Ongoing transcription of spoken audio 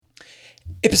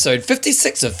Episode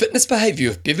 56 of Fitness Behaviour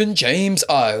with Bevan James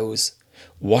Isles.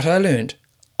 What I learned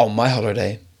on my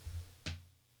holiday.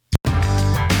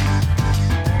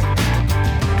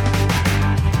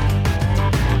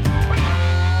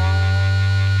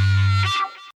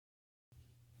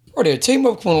 Rightio team,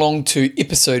 welcome along to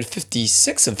episode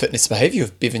 56 of Fitness Behaviour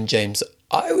with Bevan James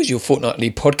Isles, your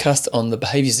fortnightly podcast on the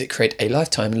behaviours that create a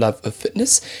lifetime love of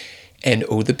fitness and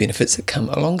all the benefits that come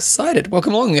alongside it.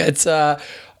 Welcome along. It's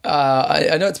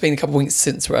I know it's been a couple of weeks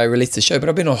since I released the show, but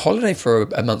I've been on holiday for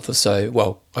a month or so.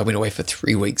 Well, I went away for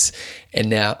 3 weeks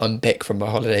and now I'm back from my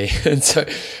holiday. And so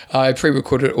I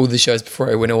pre-recorded all the shows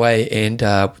before I went away, and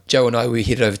Joe and I, we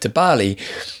headed over to Bali,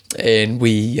 and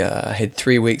we had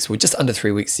 3 weeks, well, just under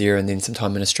 3 weeks there, and then some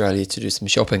time in Australia to do some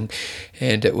shopping.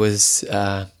 And it was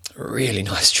a really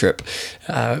nice trip.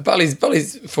 Bali's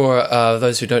for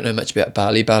those who don't know much about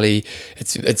Bali,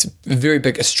 it's a very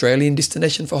big Australian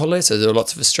destination for holidays, so there are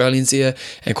lots of Australians there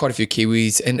and quite a few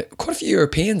Kiwis and quite a few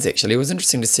Europeans actually. It was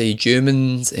interesting to see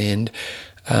Germans and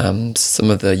some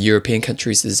of the European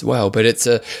countries as well, but it's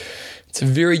a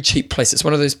very cheap place. It's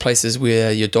one of those places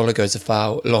where your dollar goes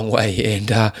a long way, and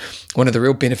one of the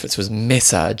real benefits was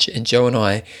massage, and Joe and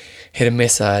I had a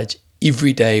massage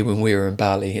every day when we were in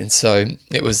Bali, and so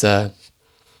it was I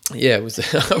was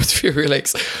very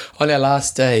relaxed. On our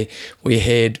last day, we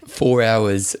had 4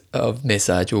 hours of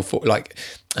massage, or I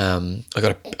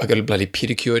got a bloody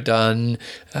pedicure done,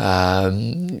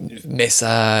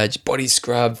 massage, body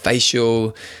scrub,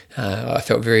 facial. I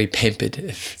felt very pampered.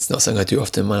 It's not something I do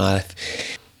often in my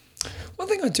life. One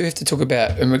thing I do have to talk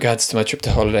about in regards to my trip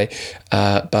to holiday,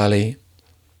 Bali,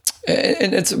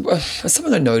 and it's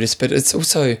something I noticed, but it's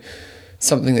also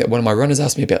something that one of my runners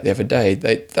asked me about the other day.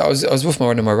 I was with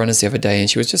one of my runners the other day, and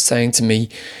she was just saying to me,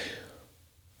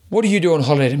 what do you do on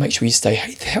holiday to make sure you stay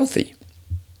healthy?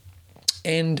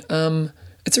 And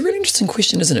it's a really interesting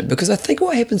question, isn't it? Because I think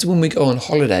what happens when we go on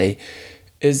holiday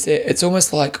is that it's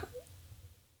almost like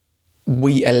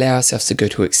we allow ourselves to go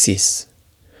to excess.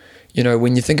 You know,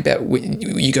 when you think about when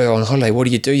you go on holiday, what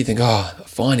do? You think, oh,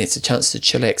 fine, it's a chance to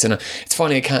chillax. And it's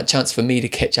finally a chance for me to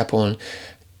catch up on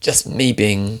just me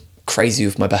being crazy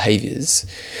with my behaviours.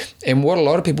 And what a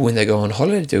lot of people, when they go on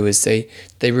holiday, do is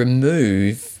they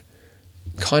remove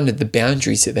kind of the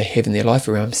boundaries that they have in their life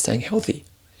around staying healthy.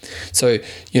 So,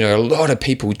 you know, a lot of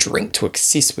people drink to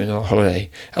excess when on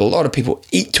holiday. A lot of people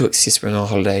eat to excess when on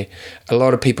holiday. A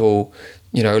lot of people,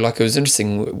 you know, like, it was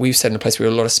interesting, we sat in a place where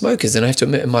there were a lot of smokers, and I have to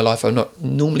admit, in my life I'm not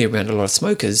normally around a lot of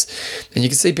smokers, and you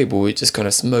can see people who are just kind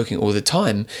of smoking all the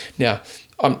time. Now,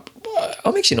 I'm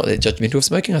actually not that judgmental of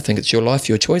smoking. I think it's your life,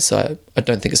 your choice. I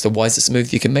don't think it's the wisest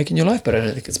move you can make in your life, but I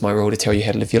don't think it's my role to tell you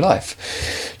how to live your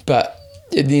life. But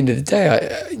at the end of the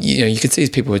day, you can see these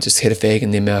people who just had a fag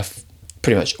in their mouth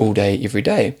pretty much all day, every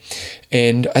day.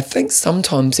 And I think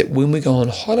sometimes that when we go on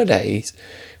holidays,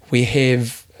 we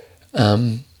have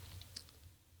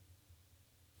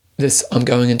this, I'm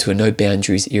going into a no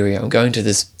boundaries area. I'm going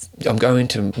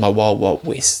to my wild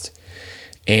west.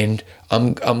 And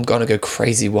I'm going to go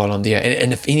crazy while I'm there.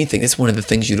 And if anything, that's one of the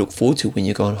things you look forward to when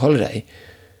you go on holiday.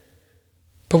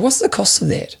 But what's the cost of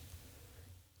that?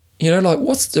 You know, like,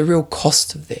 what's the real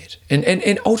cost of that?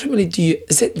 And ultimately,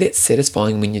 is that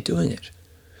satisfying when you're doing it?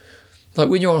 Like,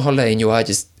 when you're on holiday and you are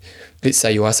just, let's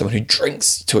say you are someone who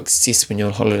drinks to excess when you're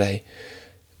on holiday,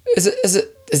 is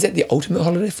that the ultimate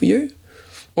holiday for you?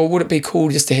 Or would it be cool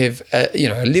just to have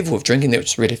a level of drinking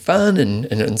that's really fun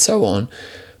and so on,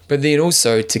 but then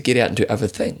also to get out and do other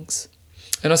things?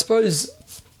 And I suppose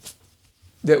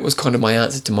that was kind of my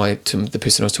answer to the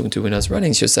person I was talking to when I was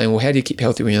running. She was saying, well, how do you keep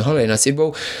healthy when you're on holiday? And I said,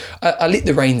 well, I let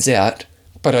the reins out,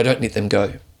 but I don't let them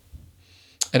go.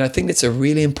 And I think that's a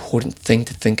really important thing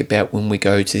to think about when we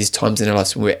go to these times in our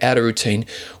lives when we're out of routine,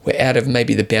 we're out of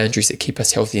maybe the boundaries that keep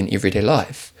us healthy in everyday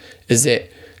life. Is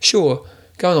that, sure,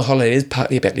 going on holiday is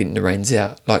partly about letting the reins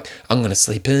out. Like, I'm going to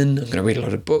sleep in, I'm going to read a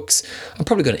lot of books, I'm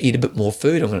probably going to eat a bit more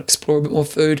food, I'm going to explore a bit more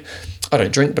food. I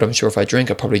don't drink, but I'm sure if I drink,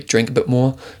 I'll probably drink a bit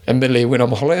more. Admittedly, when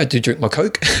I'm on holiday, I do drink my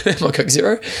Coke, my Coke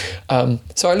Zero.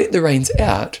 So I let the reins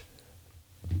out,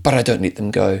 but I don't let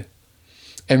them go.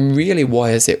 And really,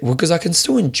 why is that? Well, because I can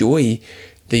still enjoy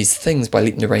these things by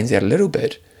letting the reins out a little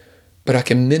bit, but I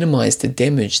can minimize the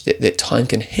damage that time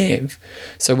can have.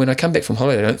 So when I come back from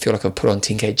holiday, I don't feel like I've put on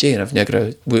 10 kg and I've now got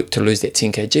to work to lose that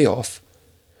 10 kg off.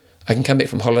 I can come back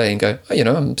from holiday and go,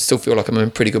 I still feel like I'm in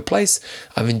a pretty good place.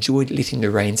 I've enjoyed letting the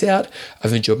reins out.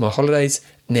 I've enjoyed my holidays.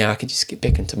 Now I can just get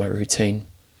back into my routine.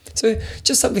 So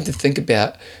just something to think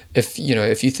about if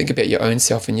you think about your own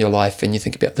self in your life and you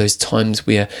think about those times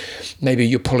where maybe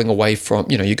you're pulling away from,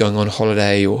 you're going on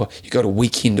holiday or you got a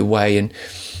weekend away and,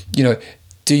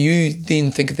 do you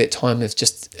then think of that time as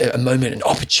just a moment, an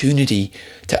opportunity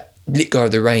to let go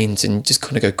of the reins and just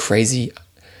kind of go crazy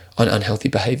on unhealthy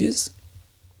behaviors?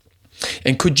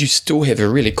 And could you still have a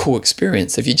really cool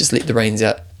experience if you just let the reins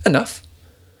out enough?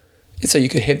 And so you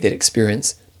could have that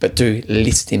experience, but do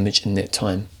less damage in that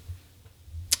time.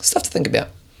 Stuff to think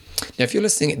about. Now, if you're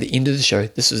listening at the end of the show,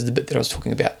 this is the bit that I was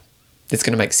talking about. That's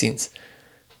going to make sense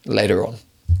later on.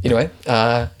 Anyway,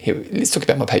 here, let's talk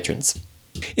about my patrons.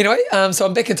 Anyway, so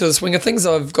I'm back into the swing of things.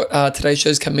 I've got today's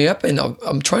shows coming up, and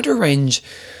I'm trying to arrange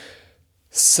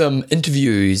some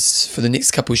interviews for the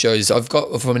next couple of shows. I've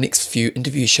got for my next few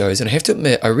interview shows, and I have to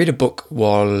admit, I read a book in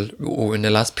the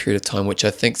last period of time, which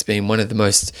I think's been one of the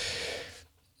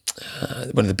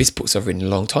best books I've read in a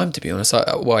long time, to be honest.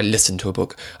 I listened to a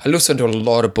book. I listened to a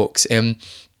lot of books, and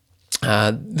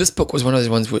this book was one of those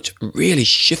ones which really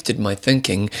shifted my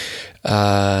thinking,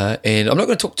 and I'm not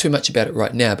going to talk too much about it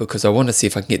right now because I want to see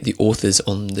if I can get the authors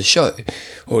on the show,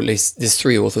 or at least there's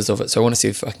 3 authors of it, so I want to see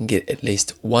if I can get at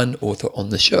least one author on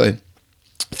the show.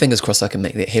 Fingers crossed I can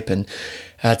make that happen.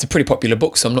 It's a pretty popular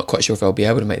book, so I'm not quite sure if I'll be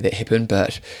able to make that happen,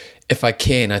 but if I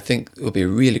can, I think it'll be a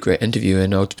really great interview,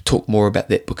 and I'll talk more about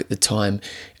that book at the time.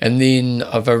 And then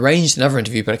I've arranged another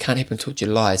interview, but I can't happen until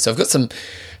July. So I've got some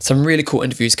really cool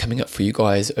interviews coming up for you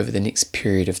guys over the next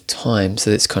period of time,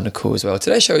 so that's kind of cool as well.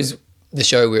 Today's show is the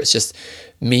show where it's just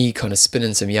me kind of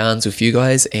spinning some yarns with you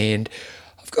guys, and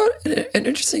I've got an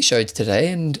interesting show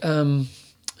today, and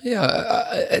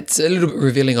it's a little bit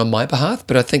revealing on my behalf,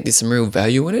 but I think there's some real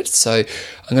value in it, so I'm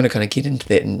going to kind of get into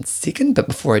that in a second. But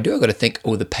before I do, I've got to thank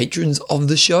all the patrons of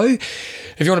the show.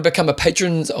 If you want to become a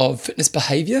patron of Fitness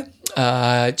Behaviour,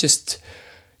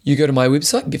 you go to my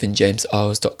website,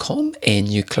 bevanjameseyles.com, and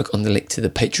you click on the link to the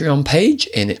Patreon page,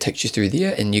 and it takes you through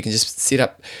there, and you can just set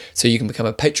up so you can become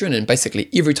a patron. And basically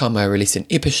every time I release an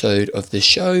episode of the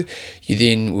show, you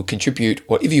then will contribute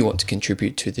whatever you want to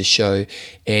contribute to the show.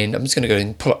 And I'm just going to go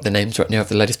and pull up the names right now of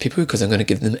the latest people because I'm going to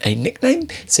give them a nickname.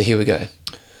 So here we go.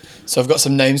 So I've got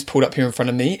some names pulled up here in front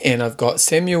of me, and I've got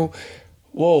Samuel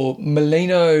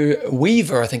Melino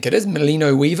Weaver, I think it is,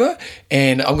 Melino Weaver,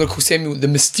 and I'm going to call Samuel the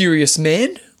Mysterious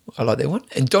Man. I like that one.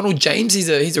 And Donald James, he's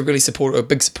a really a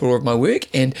big supporter of my work,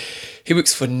 and he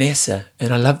works for NASA,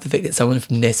 and I love the fact that someone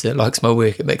from NASA likes my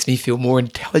work. It makes me feel more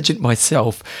intelligent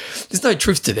myself. There's no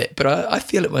truth to that, but I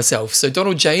feel it myself. So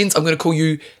Donald James, I'm going to call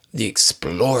you the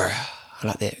Explorer. I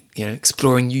like that,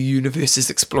 exploring new universes,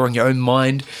 exploring your own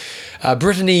mind.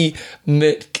 Brittany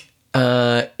McEcherin,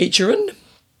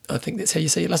 I think that's how you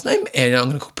say your last name, and I'm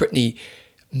going to call Brittany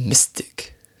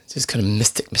Mystic. Just kind of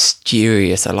mystic,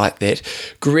 mysterious. I like that.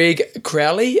 Greg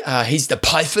Crowley, he's the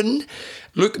Python.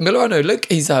 Luke Miller, I know Luke,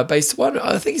 he's based one.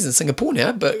 I think he's in Singapore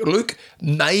now, but Luke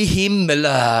Mayhem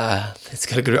Miller. That's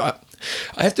got a good.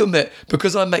 I have to admit,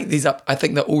 because I make these up, I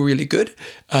think they're all really good.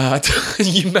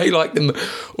 You may like them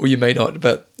or you may not,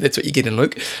 but that's what you get in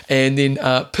Luke. And then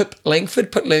Pip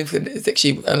Langford. Pip Langford is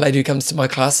actually a lady who comes to my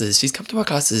classes. She's come to my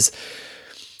classes.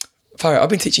 I've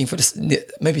been teaching for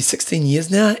maybe 16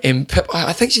 years now, and Pip,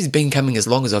 I think she's been coming as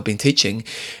long as I've been teaching,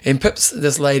 and Pip's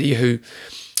this lady who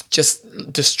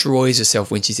just destroys herself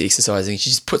when she's exercising.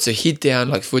 She just puts her head down,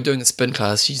 like if we're doing a spin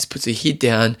class, she just puts her head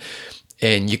down,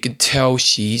 and you can tell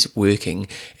she's working,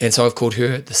 and so I've called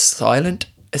her the Silent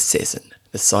Assassin.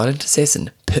 The Silent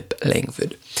Assassin, Pip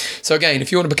Langford. So again,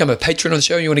 if you want to become a patron on the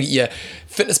show, you want to get your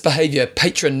Fitness Behaviour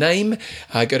patron name,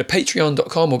 go to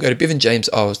patreon.com or go to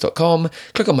bevanjameseyles.com,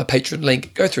 click on my patron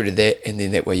link, go through to that, and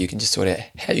then that way you can just sort out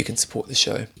how you can support the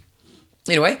show.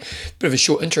 Anyway, bit of a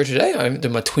short intro today. I'm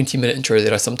doing my 20-minute intro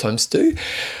that I sometimes do.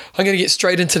 I'm going to get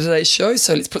straight into today's show,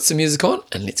 so let's put some music on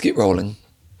and let's get rolling.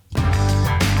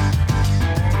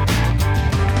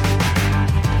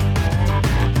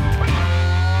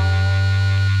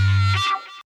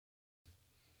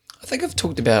 I think I've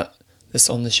talked about this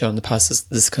on the show in the past,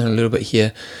 this kind of little bit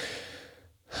here.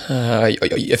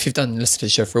 If you've listened to the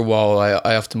show for a while,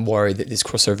 I often worry that there's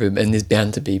crossover, and there's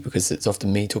bound to be, because it's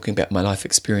often me talking about my life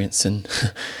experience, and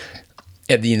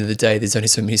at the end of the day, there's only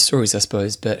so many stories, I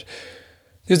suppose. But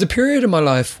there's a period in my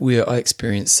life where I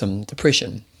experienced some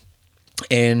depression,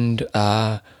 and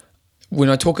when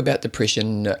I talk about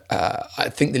depression, I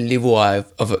think the level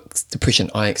of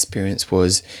depression I experienced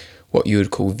was what you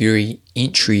would call very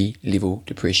entry-level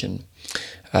depression.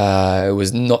 It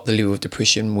was not the level of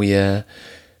depression where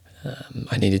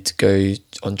I needed to go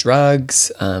on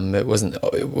drugs. It wasn't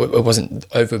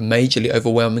majorly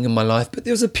overwhelming in my life, but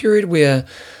there was a period where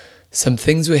some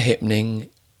things were happening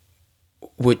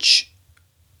which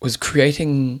was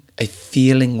creating a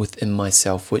feeling within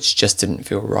myself which just didn't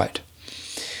feel right.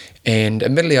 And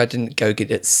admittedly, I didn't go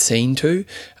get it seen to.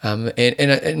 And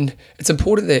it's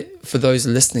important that for those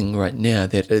listening right now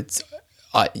that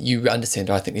you understand.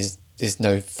 I think there's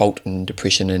no fault in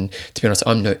depression, and to be honest,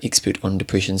 I'm no expert on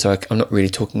depression, so I'm not really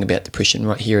talking about depression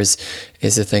right here as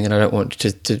a thing, and I don't want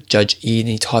to judge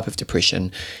any type of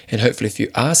depression. And hopefully, if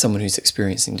you are someone who's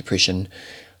experiencing depression,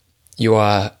 you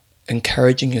are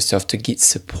encouraging yourself to get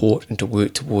support and to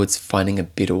work towards finding a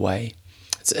better way.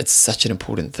 It's such an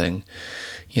important thing.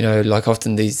 Like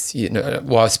often these,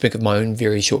 while I speak of my own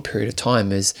very short period of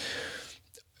time, is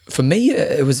for me,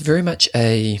 it was very much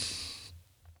a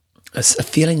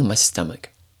feeling in my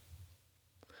stomach.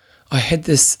 I had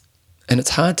this, and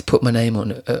it's hard to put my name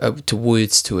on it, to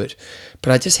words to it,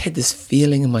 but I just had this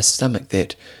feeling in my stomach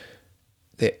that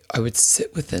I would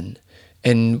sit within.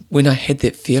 And when I had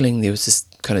that feeling, there was this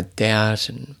kind of doubt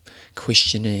and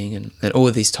questioning and all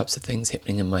of these types of things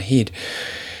happening in my head.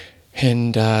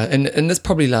 And this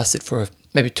probably lasted for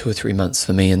maybe 2 or 3 months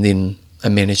for me, and then I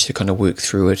managed to kind of work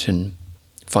through it and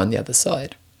find the other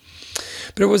side.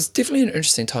 But it was definitely an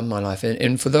interesting time in my life,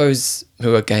 and for those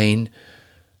who again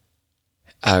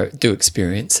do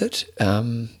experience it,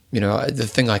 the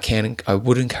thing I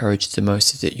would encourage the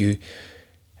most is that you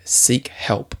seek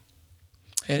help.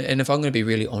 And if I'm going to be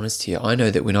really honest here, I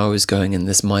know that when I was going in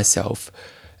this myself,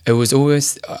 it was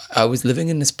always, I was living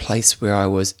in this place where I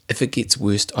was, if it gets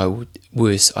worse, I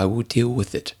will deal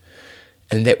with it.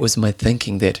 And that was my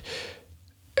thinking, that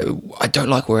I don't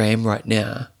like where I am right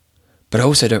now, but I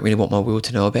also don't really want my world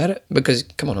to know about it, because,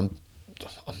 come on,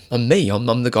 I'm me.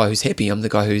 I'm the guy who's happy. I'm the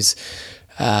guy who's,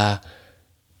 that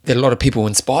a lot of people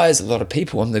inspires a lot of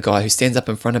people. I'm the guy who stands up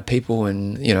in front of people,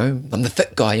 and, I'm the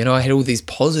fit guy. I had all these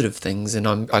positive things, and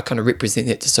I kind of represent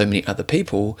that to so many other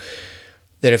people,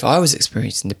 that if I was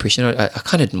experiencing depression, I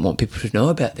kind of didn't want people to know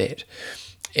about that.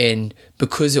 And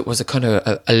because it was a kind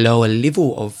of a lower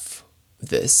level of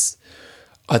this,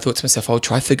 I thought to myself, I'll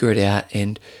try to figure it out,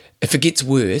 and if it gets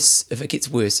worse,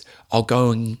 I'll go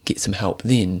and get some help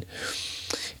then.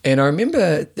 And I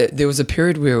remember that there was a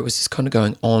period where it was just kind of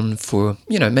going on for,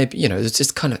 maybe, it was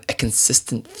just kind of a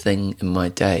consistent thing in my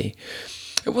day.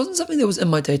 It wasn't something that was in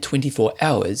my day 24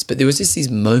 hours, but there was just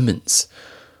these moments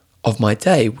of my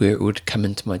day where it would come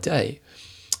into my day.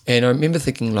 And I remember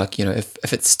thinking, like,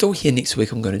 if it's still here next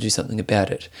week, I'm going to do something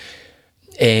about it.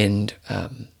 And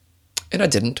I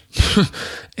didn't.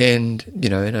 and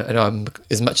I'm,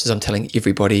 as much as I'm telling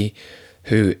everybody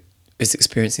who is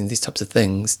experiencing these types of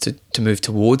things to move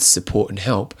towards support and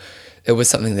help, it was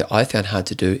something that I found hard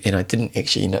to do, and I didn't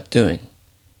actually end up doing.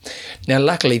 Now,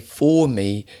 luckily for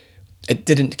me, it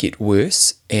didn't get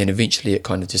worse, and eventually it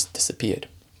kind of just disappeared.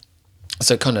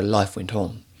 So kind of life went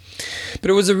on. But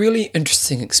it was a really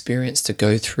interesting experience to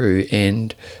go through,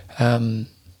 and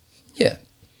yeah.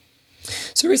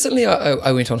 So recently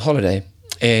I went on holiday,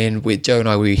 and Joe and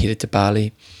I, we headed to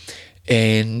Bali,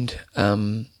 and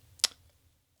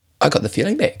I got the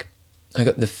feeling back. I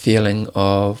got the feeling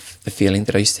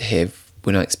that I used to have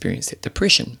when I experienced that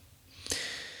depression.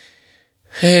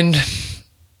 And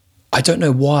I don't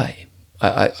know why.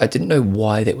 I didn't know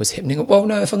why that was happening. Well,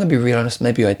 no, if I'm going to be real honest,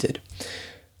 maybe I did.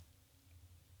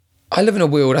 I live in a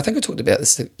world, I think I talked about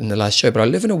this in the last show, but I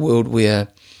live in a world where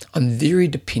I'm very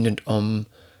dependent on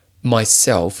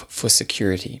myself for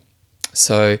security.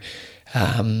 So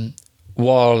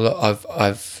while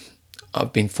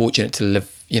I've been fortunate to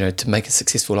live, to make a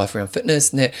successful life around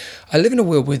fitness and that, I live in a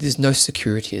world where there's no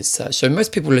security as such. So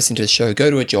most people listening to the show go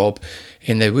to a job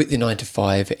and they work their 9 to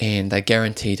 5 and they're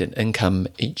guaranteed an income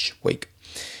each week.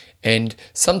 And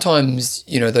sometimes,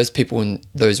 those people in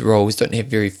those roles don't have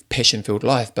very passion-filled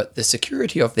life, but the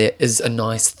security of that is a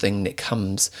nice thing that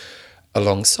comes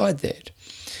alongside that.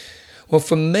 Well,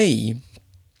 for me,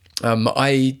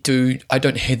 I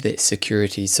don't have that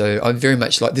security. So I'm very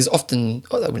much like, I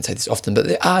wouldn't say this often, but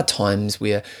there are times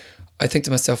where I think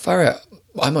to myself, far out,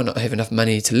 I might not have enough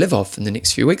money to live off in the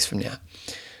next few weeks from now.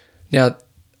 Now,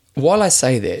 while I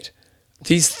say that,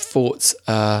 these thoughts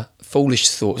are foolish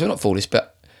thoughts. Well, not foolish, but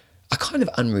are kind of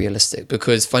unrealistic,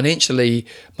 because financially,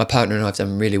 my partner and I have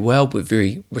done really well. We're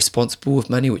very responsible with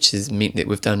money, which has meant that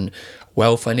we've done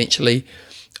well financially.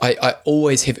 I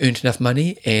always have earned enough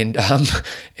money, and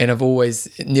I've always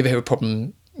never had a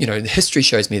problem. The history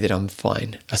shows me that I'm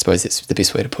fine. I suppose that's the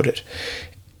best way to put it.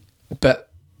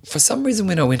 But for some reason,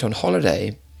 when I went on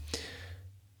holiday,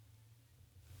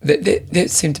 that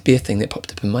seemed to be a thing that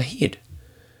popped up in my head.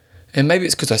 And maybe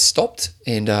it's because I stopped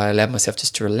and I allowed myself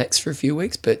just to relax for a few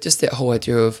weeks, but just that whole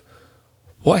idea of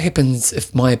what happens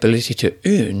if my ability to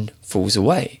earn falls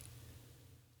away?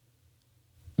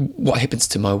 What happens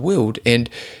to my world? And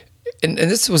and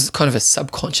this was kind of a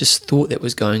subconscious thought that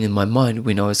was going in my mind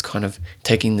when I was kind of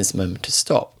taking this moment to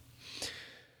stop.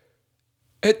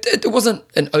 It wasn't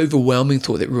an overwhelming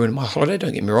thought that ruined my holiday.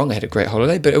 Don't get me wrong, I had a great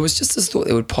holiday, but it was just this thought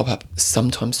that would pop up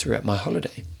sometimes throughout my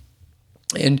holiday.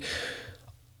 And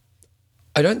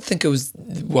I don't think it was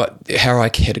how I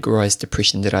categorized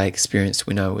depression that I experienced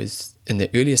when I was in the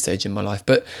earlier stage in my life,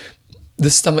 but the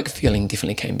stomach feeling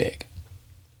definitely came back.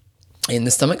 And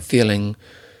the stomach feeling,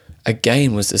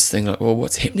 again, was this thing like, well,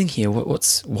 what's happening here?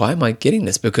 Why am I getting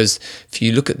this? Because if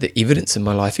you look at the evidence in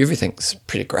my life, everything's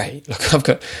pretty great.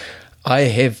 Like I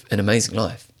have an amazing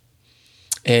life.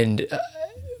 And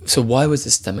so why was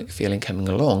the stomach feeling coming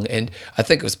along? And I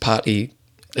think it was partly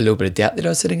a little bit of doubt that I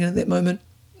was sitting in at that moment.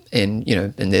 And,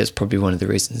 and that's probably one of the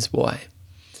reasons why.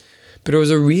 But it was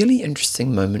a really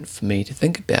interesting moment for me to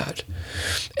think about.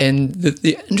 And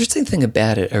the interesting thing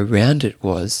about it, around it,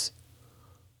 was,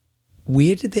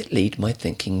 where did that lead my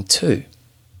thinking to?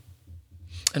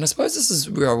 And I suppose this is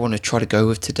where I want to try to go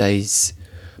with today's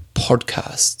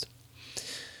podcast.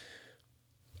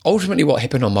 Ultimately, what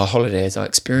happened on my holiday is I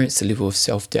experienced a level of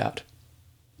self-doubt,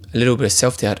 a little bit of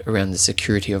self-doubt around the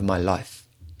security of my life.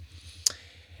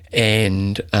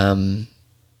 And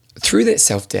through that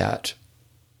self-doubt,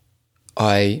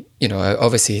 I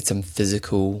obviously had some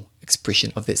physical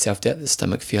expression of that self-doubt, the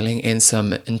stomach feeling, and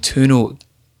some internal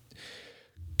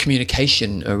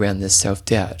communication around this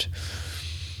self-doubt.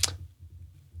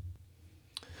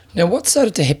 Now, what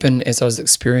started to happen as I was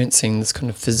experiencing this kind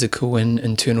of physical and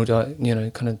internal,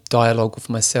 kind of dialogue with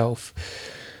myself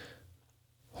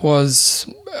was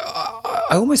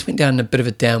I almost went down a bit of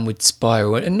a downward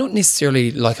spiral, and not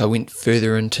necessarily like I went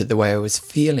further into the way I was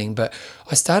feeling, but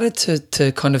I started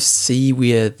to kind of see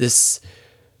where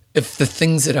if the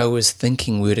things that I was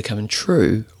thinking were to come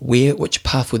true, which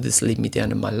path would this lead me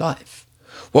down in my life?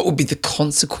 What would be the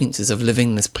consequences of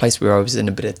living in this place where I was in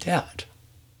a bit of doubt?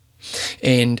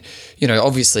 And,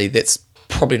 obviously that's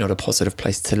probably not a positive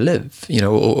place to live,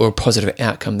 or a positive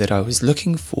outcome that I was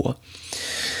looking for.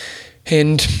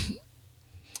 And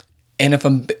if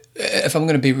I'm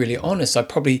going to be really honest, I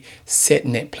probably sat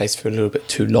in that place for a little bit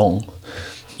too long,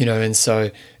 and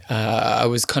so I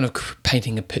was kind of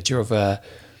painting a picture of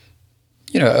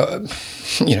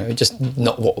just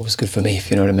not what was good for me, if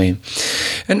you know what I mean.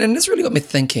 And this really got me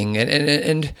thinking,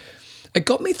 and it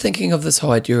got me thinking of this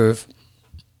whole idea of,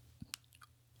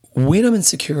 when I'm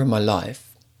insecure in my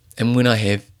life, and when I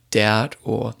have doubt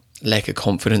or lack of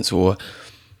confidence or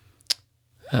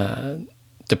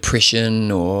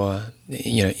depression or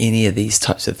any of these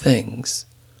types of things,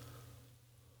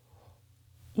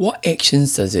 what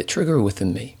actions does it trigger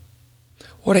within me?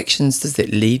 What actions does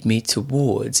that lead me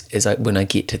towards when I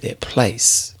get to that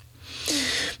place?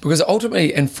 Because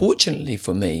ultimately, and fortunately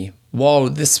for me, while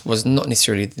this was not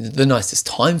necessarily the nicest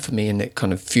time for me in that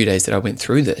kind of few days that I went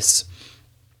through this,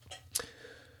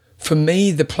 for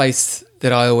me, the place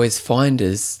that I always find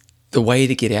is the way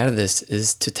to get out of this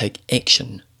is to take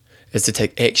action.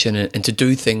 And to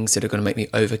do things that are going to make me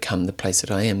overcome the place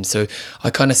that I am. So I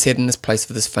kind of sat in this place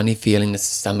with this funny feeling, this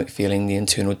stomach feeling, the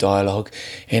internal dialogue,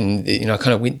 and I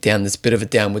kind of went down this bit of a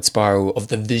downward spiral of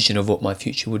the vision of what my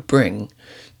future would bring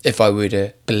if I were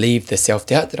to believe the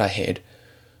self-doubt that I had.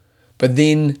 But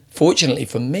then, fortunately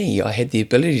for me, I had the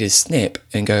ability to snap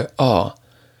and go,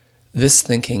 this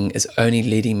thinking is only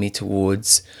leading me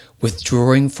towards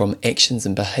withdrawing from actions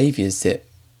and behaviors that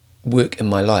work in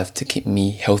my life to keep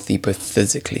me healthy both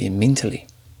physically and mentally.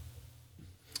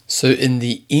 So in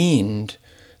the end,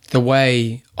 the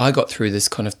way I got through this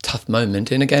kind of tough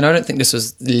moment, and again, I don't think this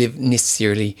was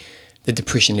necessarily the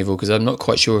depression level, because I'm not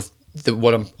quite sure if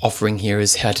what I'm offering here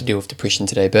is how to deal with depression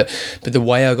today, but the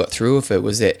way I got through with it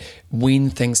was that when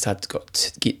things started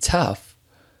to get tough,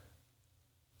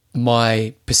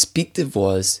 my perspective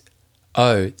was,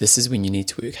 this is when you need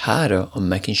to work harder on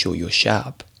making sure you're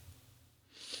sharp.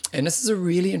 And this is a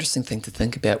really interesting thing to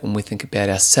think about when we think about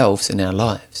ourselves and our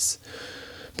lives.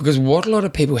 Because what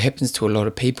happens to a lot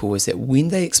of people is that when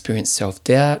they experience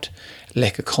self-doubt,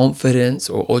 lack of confidence,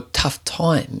 or tough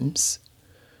times,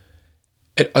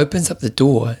 it opens up the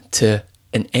door to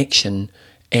an action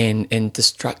and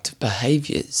destructive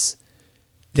behaviors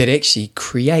that actually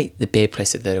create the bad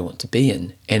place that they don't want to be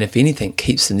in. And if anything,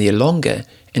 keeps them there longer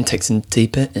and takes them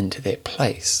deeper into that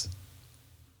place.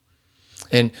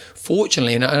 And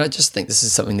fortunately, and I just think this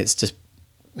is something that's just,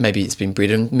 maybe it's been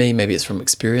bred in me, maybe it's from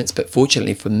experience, but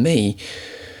fortunately for me,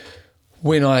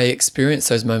 when I experience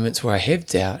those moments where I have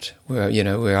doubt,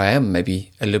 where I am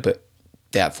maybe a little bit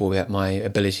doubtful about my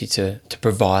ability to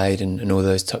provide and all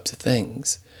those types of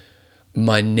things,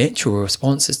 my natural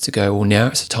response is to go, well, now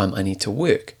it's the time I need to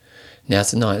work.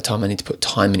 Now's the time I need to put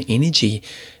time and energy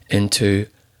into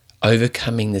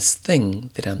overcoming this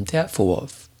thing that I'm doubtful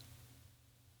of.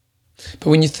 But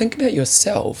when you think about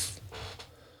yourself,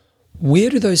 where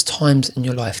do those times in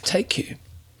your life take you?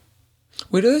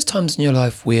 Where do those times in your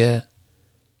life where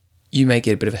you may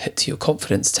get a bit of a hit to your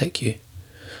confidence take you?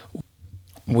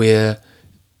 Where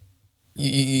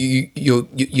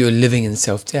you're living in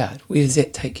self-doubt? Where does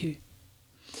that take you?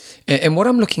 And what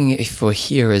I'm looking at for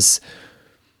here is,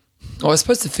 I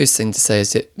suppose the first thing to say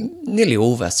is that nearly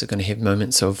all of us are going to have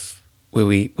moments of where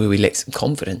we lack some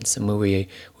confidence and where we're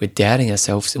doubting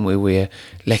ourselves and where we're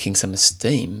lacking some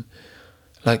esteem.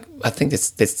 Like, I think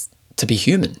that's to be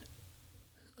human.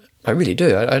 I really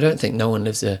do. I don't think no one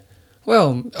lives I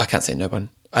can't say no one.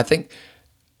 I think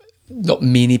not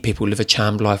many people live a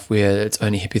charmed life where it's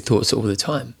only happy thoughts all the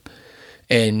time.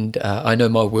 And I know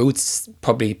my world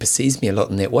probably perceives me a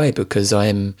lot in that way because I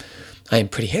am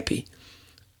pretty happy.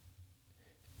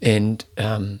 And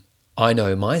I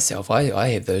know myself, I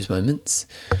have those moments.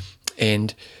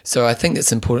 And so I think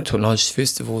it's important to acknowledge,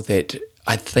 first of all, that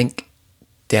I think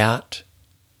doubt,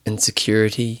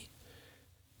 insecurity,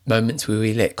 moments where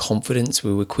we lack confidence,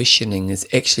 where we're questioning, is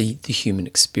actually the human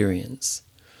experience.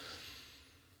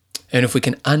 And if we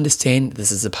can understand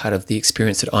this is a part of the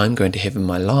experience that I'm going to have in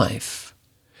my life,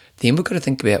 then we've got to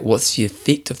think about what's the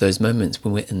effect of those moments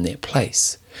when we're in that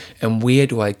place. And where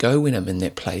do I go when I'm in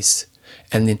that place?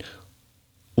 And then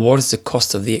what is the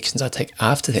cost of the actions I take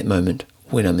after that moment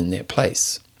when I'm in that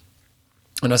place?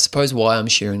 And I suppose why I'm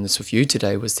sharing this with you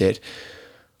today was that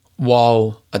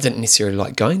while I didn't necessarily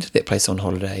like going to that place on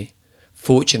holiday,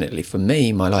 fortunately for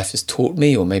me, my life has taught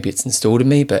me, or maybe it's installed in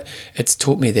me, but it's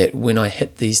taught me that when I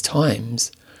hit these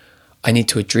times, I need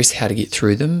to address how to get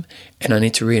through them, and I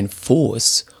need to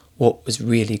reinforce what was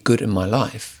really good in my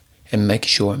life and make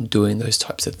sure I'm doing those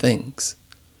types of things.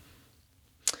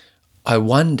 I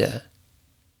wonder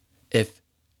if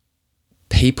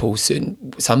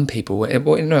some people,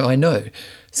 I know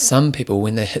some people,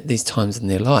 when they hit these times in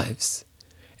their lives,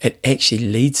 it actually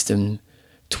leads them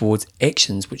towards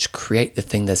actions which create the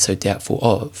thing they're so doubtful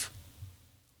of.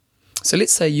 So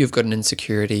let's say you've got an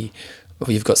insecurity,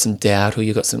 or you've got some doubt, or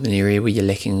you've got an area where you're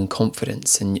lacking in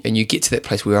confidence, and you get to that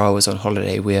place where I was on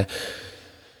holiday where,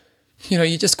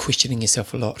 you're just questioning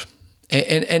yourself a lot.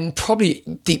 And probably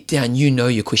deep down,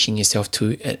 you're questioning yourself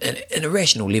to an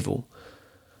irrational level.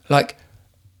 Like,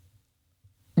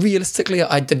 realistically,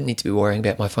 I didn't need to be worrying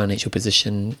about my financial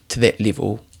position to that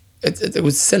level. It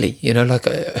was silly, we're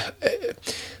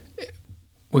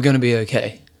going to be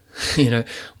okay.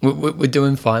 We're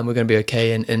doing fine. We're going to be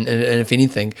okay. And if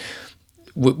anything,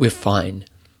 we're fine.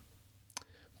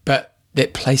 But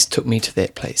that place took me to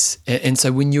that place. And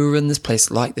so when you're in this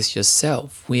place like this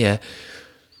yourself, where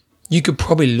you could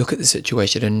probably look at the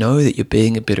situation and know that you're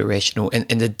being a bit irrational,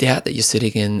 and the doubt that you're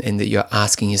sitting in and that you're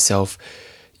asking yourself,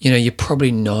 you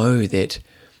probably know that,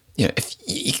 if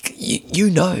you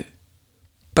know,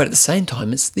 but at the same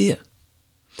time, it's there.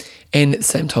 And at the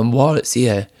same time, while it's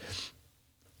there,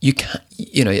 you can't,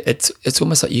 it's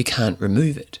almost like you can't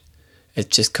remove it.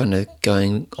 It's just kind of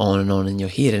going on and on in your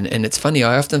head. And it's funny,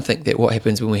 I often think that what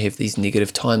happens when we have these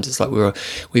negative times, it's like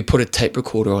we put a tape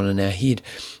recorder on in our head,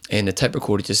 and the tape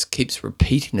recorder just keeps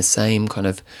repeating the same kind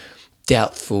of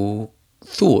doubtful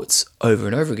thoughts over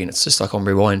and over again. It's just like on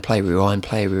rewind, play, rewind,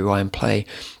 play, rewind, play.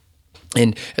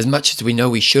 And as much as we know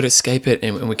we should escape it,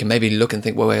 and we can maybe look and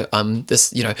think, well, I am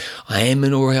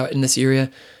in all right in this area,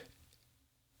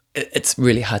 it's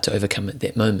really hard to overcome at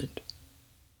that moment.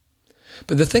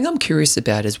 But the thing I'm curious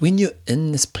about is when you're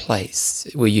in this place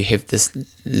where you have this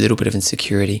little bit of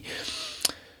insecurity,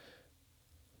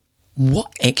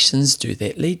 what actions do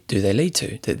they lead to?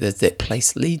 Does that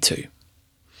place lead to?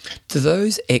 Do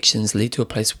those actions lead to a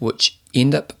place which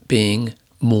end up being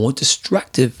more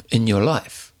destructive in your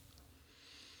life?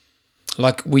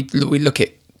 Like we look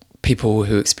at people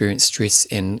who experience stress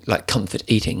and like comfort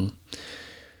eating.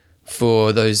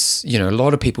 For those, a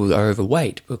lot of people are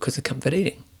overweight because of comfort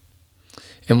eating.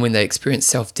 And when they experience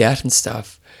self-doubt and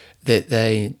stuff, that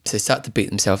they start to beat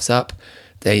themselves up,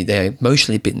 they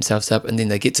emotionally beat themselves up, and then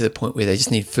they get to the point where they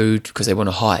just need food because they want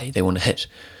a high, they want to hit.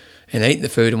 And they eat the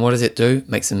food, and what does it do? It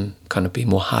makes them kind of be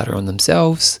more harder on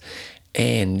themselves.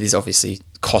 And there's obviously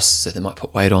costs that they might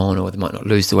put weight on, or they might not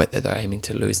lose the weight that they're aiming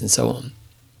to lose, and so on.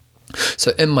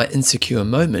 So in my insecure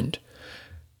moment,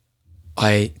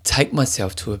 I take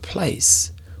myself to a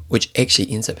place which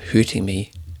actually ends up hurting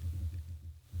me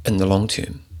in the long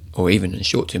term, or even in the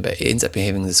short term, but it ends up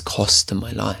having this cost to my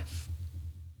life.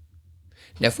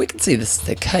 Now, if we can see this is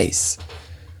the case,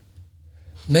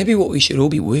 maybe what we should all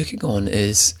be working on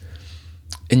is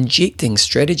injecting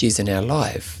strategies in our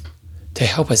life to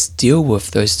help us deal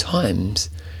with those times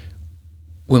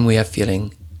when we are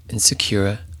feeling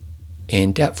insecure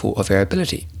and doubtful of our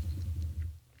ability.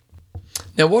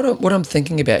 Now, what I'm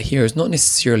thinking about here is not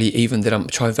necessarily even that I'm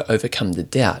trying to overcome the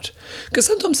doubt, because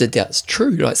sometimes the doubt's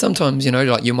true. Like sometimes,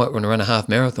 like you might want to run a half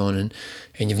marathon and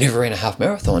you've never ran a half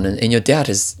marathon, and your doubt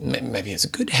is, maybe it's a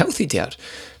good, healthy doubt.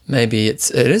 Maybe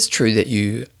it is true that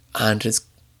you aren't as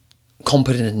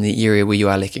competent in the area where you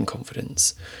are lacking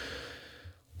confidence.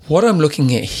 What I'm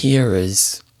looking at here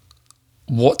is,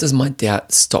 what does my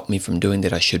doubt stop me from doing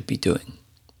that I should be doing?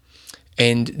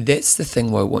 And that's the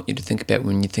thing what I want you to think about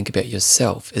when you think about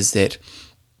yourself, is that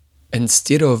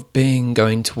instead of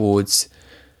going towards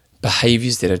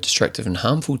behaviors that are destructive and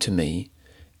harmful to me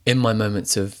in my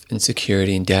moments of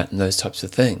insecurity and doubt and those types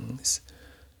of things,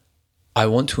 I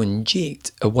want to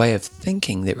inject a way of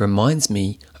thinking that reminds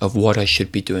me of what I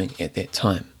should be doing at that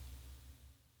time.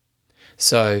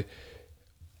 So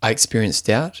I experience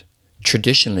doubt.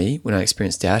 Traditionally, when I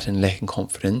experience doubt and lacking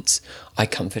confidence, I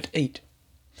comfort eat.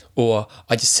 Or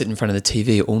I just sit in front of the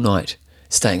TV all night,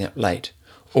 staying up late.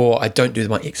 Or I don't do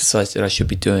my exercise that I should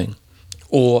be doing.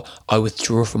 Or I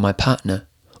withdraw from my partner.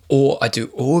 Or I do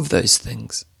all of those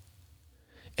things.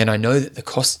 And I know that the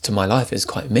cost to my life is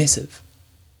quite massive.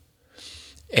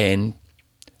 And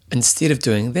instead of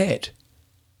doing that,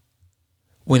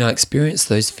 when I experience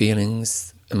those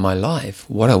feelings in my life,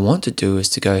 what I want to do is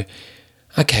to go,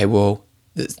 okay, well,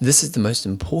 this is the most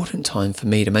important time for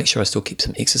me to make sure I still keep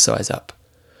some exercise up.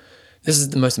 This is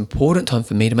the most important time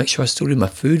for me to make sure I still do my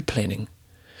food planning,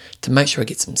 to make sure I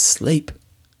get some sleep.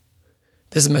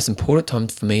 This is the most important time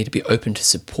for me to be open to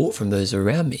support from those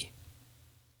around me.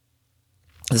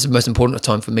 This is the most important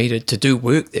time for me to do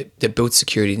work that builds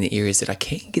security in the areas that I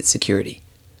can get security.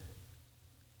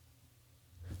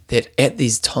 That at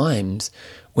these times,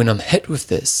 when I'm hit with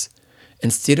this,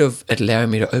 instead of it allowing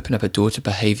me to open up a door to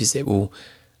behaviors that will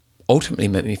ultimately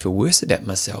make me feel worse about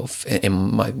myself,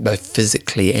 and both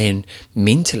physically and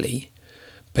mentally,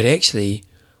 but actually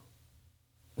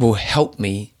will help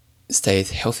me stay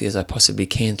as healthy as I possibly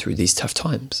can through these tough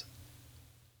times.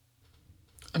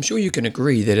 I'm sure you can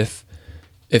agree that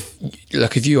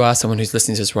if you are someone who's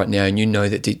listening to this right now and you know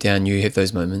that deep down you have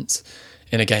those moments,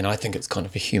 and again, I think it's kind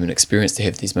of a human experience to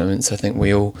have these moments. I think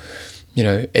we all,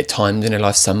 at times in our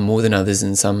life, some more than others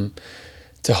and some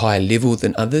to a higher level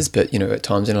than others, but at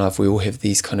times in our life we all have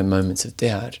these kind of moments of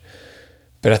doubt.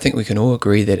 But I think we can all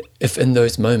agree that if in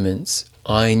those moments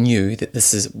I knew that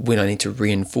this is when I need to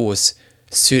reinforce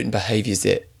certain behaviors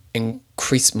that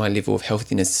increase my level of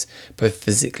healthiness both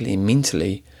physically and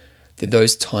mentally, that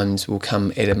those times will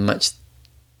come at a much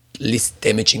less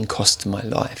damaging cost to my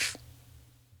life.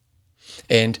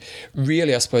 And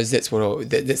really, I suppose that's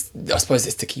that's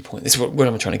the key point. That's what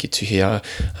I'm trying to get to here.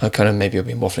 I kind of maybe I've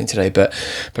been waffling today, but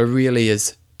really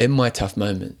is, in my tough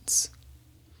moments,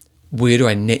 where do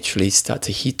I naturally start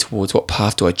to head towards? What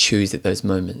path do I choose at those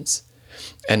moments?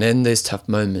 And in those tough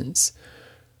moments,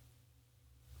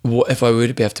 what if I were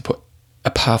to be able to put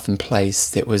a path in place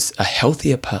that was a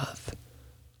healthier path?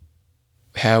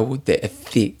 How would that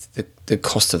affect the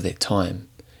cost of that time?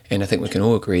 And I think we can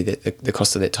all agree that the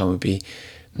cost of that time would be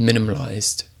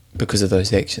minimalised because of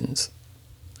those actions.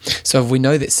 So if we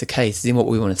know that's the case, then what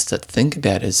we want to start to think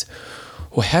about is,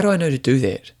 well, how do I know to do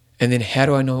that? And then how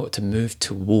do I know what to move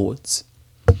towards?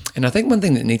 And I think one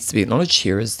thing that needs to be acknowledged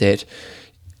here is that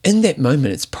in that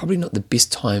moment, it's probably not the best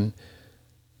time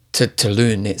to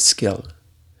learn that skill.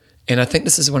 And I think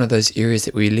this is one of those areas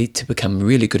that we need to become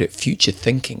really good at future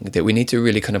thinking, that we need to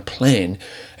really kind of plan.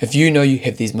 If you know you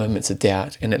have these moments of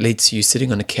doubt and it leads to you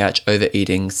sitting on a couch,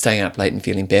 overeating, staying up late and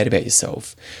feeling bad about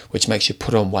yourself, which makes you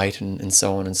put on weight and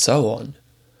so on,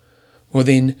 well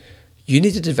then you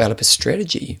need to develop a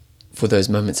strategy for those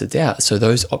moments of doubt so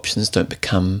those options don't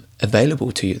become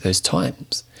available to you at those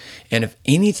times. And if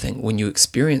anything, when you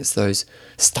experience those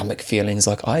stomach feelings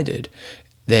like I did,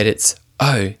 that it's,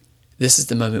 oh, this is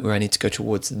the moment where I need to go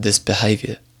towards this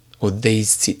behavior or these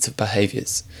sets of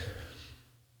behaviors.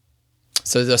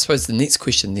 So I suppose the next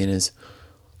question then is,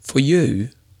 for you,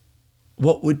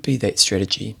 what would be that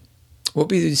strategy? What would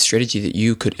be the strategy that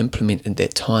you could implement in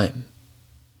that time?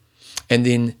 And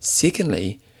then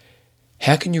secondly,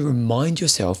 how can you remind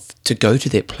yourself to go to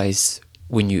that place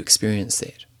when you experience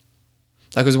that?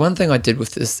 Like, it was one thing I did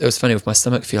with this, it was funny with my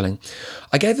stomach feeling.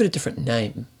 I gave it a different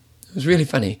name. It was really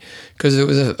funny because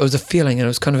it was a feeling, and it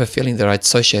was kind of a feeling that I'd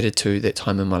associated to that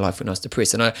time in my life when I was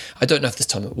depressed. And I don't know if this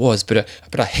time it was, but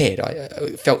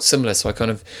I felt similar, so I kind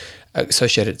of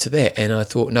associated it to that. And I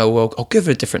thought, no, well, I'll give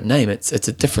it a different name. It's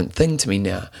a different thing to me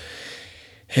now.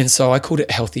 And so I called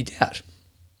it healthy doubt.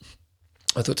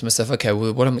 I thought to myself, okay,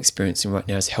 well, what I'm experiencing right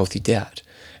now is healthy doubt.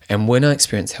 And when I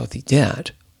experience healthy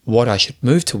doubt, what I should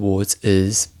move towards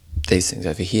is these things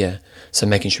over here. So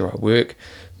making sure I work,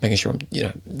 making sure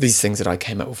these things that I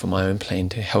came up with for my own plan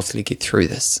to healthily get through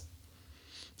this.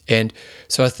 And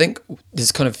so I think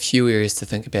there's kind of a few areas to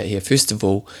think about here. First of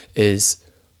all is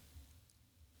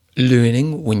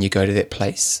learning when you go to that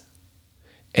place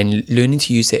and learning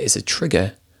to use that as a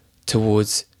trigger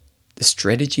towards the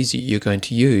strategies that you're going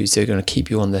to use that are going to keep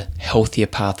you on the healthier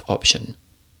path option.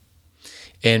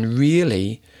 And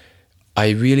really, I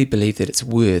really believe that it's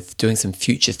worth doing some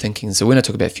future thinking. So when I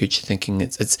talk about future thinking,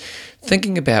 it's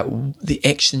thinking about the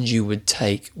actions you would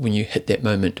take when you hit that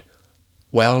moment,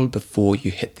 well before you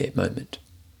hit that moment.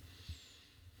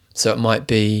 So it might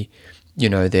be,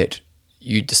 that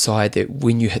you decide that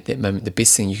when you hit that moment, the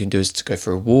best thing you can do is to go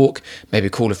for a walk, maybe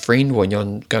call a friend while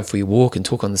you're going for your walk and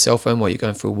talk on the cell phone while you're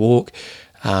going for a walk,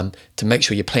 to make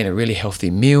sure you plan a really healthy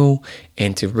meal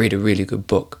and to read a really good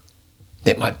book.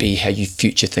 That might be how you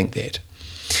future think that.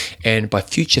 And by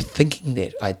future thinking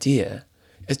that idea,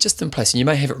 it's just in place. And you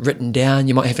may have it written down,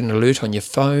 you might have an alert on your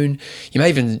phone, you may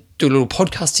even do a little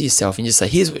podcast to yourself and just say,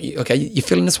 here's what you're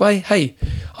feeling this way? Hey,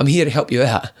 I'm here to help you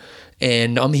out.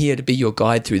 And I'm here to be your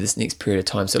guide through this next period of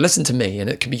time. So listen to me, and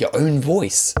it can be your own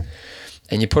voice.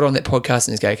 And you put on that podcast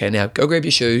and just go, okay, now go grab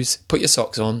your shoes, put your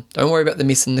socks on. Don't worry about the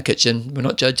mess in the kitchen. We're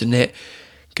not judging that.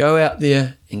 Go out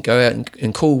there and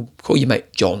call your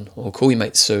mate John, or call your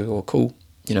mate Sue, or call,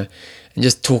 and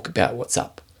just talk about what's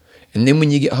up. And then when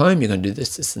you get home, you're going to do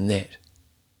this, and that.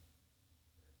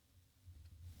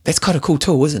 That's quite a cool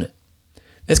tool, isn't it?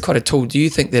 That's quite a tool. Do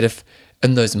you think that if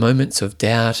in those moments of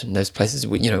doubt and those places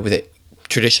where, where that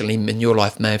traditionally in your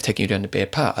life may have taken you down a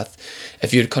bad path,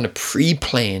 if you'd kind of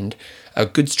pre-planned a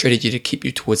good strategy to keep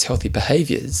you towards healthy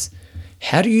behaviors,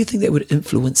 how do you think that would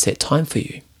influence that time for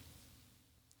you?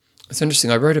 It's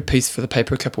interesting. I wrote a piece for the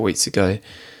paper a couple of weeks ago,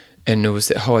 and it was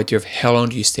that whole idea of how long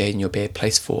do you stay in your bad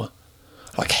place for?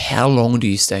 Like, how long do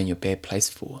you stay in your bad place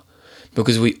for?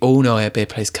 Because we all know our bad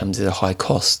place comes at a high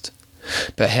cost.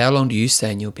 But how long do you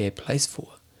stay in your bad place for?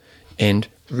 And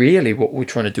really what we're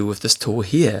trying to do with this tool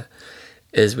here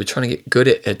is we're trying to get good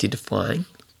at identifying.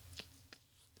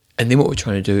 And then what we're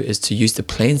trying to do is to use the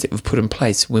plans that we've put in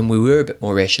place when we were a bit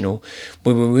more rational,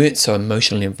 when we weren't so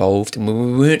emotionally involved, and when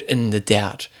we weren't in the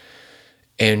doubt.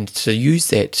 And to use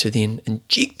that to then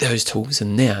inject those tools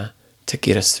in there to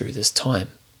get us through this time.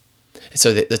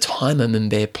 So that the time I'm in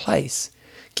bad place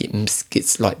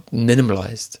gets like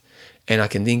minimalized, and I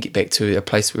can then get back to a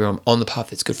place where I'm on the path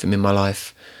that's good for me in my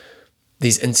life.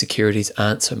 These insecurities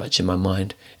aren't so much in my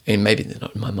mind, and maybe they're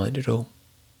not in my mind at all.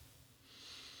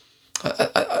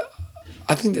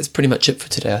 I think that's pretty much it for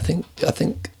today. I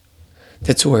think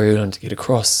that's all I really wanted to get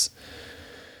across.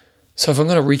 So if I'm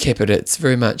going to recap it, it's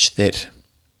very much that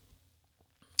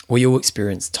we all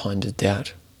experience times of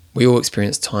doubt. We all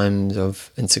experience times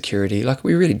of insecurity, like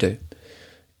we really do.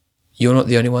 You're not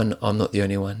the only one, I'm not the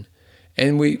only one.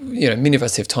 And we, many of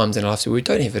us have times in our lives where we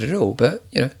don't have it at all, but,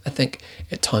 I think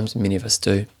at times many of us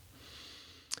do.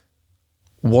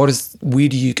 Where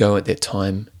do you go at that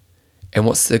time? And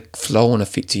what's the flow-on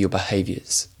effect to your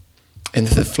behaviors? And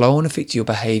if the flow-on effect to your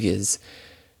behaviors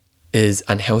is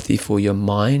unhealthy for your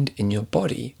mind and your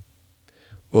body,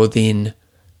 well then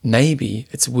maybe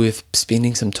it's worth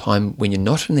spending some time when you're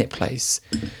not in that place,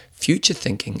 future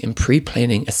thinking and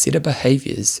pre-planning a set of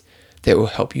behaviors that will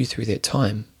help you through that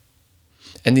time.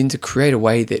 And then to create a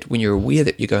way that when you're aware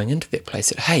that you're going into that place,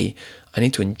 that, hey, I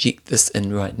need to inject this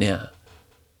in right now.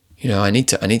 I need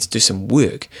to do some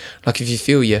work. Like if you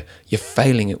feel you're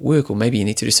failing at work, or maybe you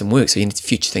need to do some work, so you need to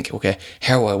future think, okay,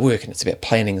 how will I work? And it's about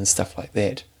planning and stuff like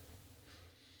that.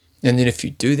 And then if you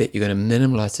do that, you're going to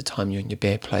minimize the time you're in your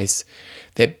bad place.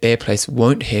 That bad place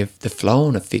won't have the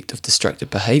flow-on effect of destructive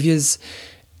behaviors,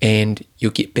 and you'll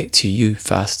get back to you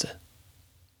faster.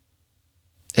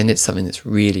 And that's something that's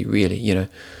really, really,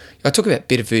 I talk about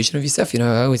better version of yourself.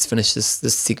 I always finish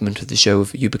this segment of the show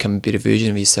with you become a better version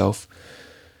of yourself.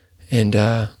 And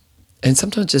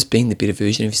sometimes just being the better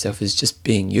version of yourself is just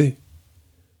being you.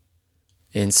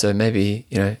 And so maybe,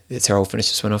 that's how I'll finish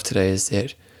this one off today, is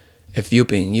that if you're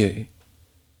being you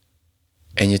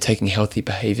and you're taking healthy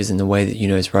behaviors in the way that you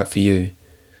know is right for you,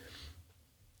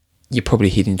 you're probably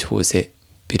heading towards that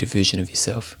better version of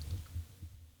yourself.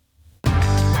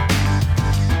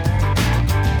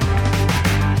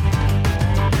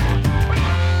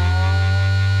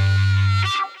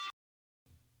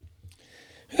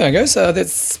 There we go. So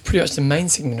that's pretty much the main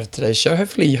segment of today's show.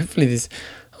 Hopefully there's,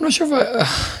 I'm not sure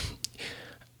if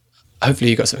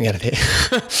hopefully you got something out of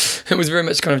that. It was very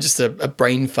much kind of just a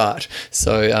brain fart.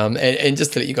 So, and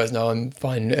just to let you guys know, I'm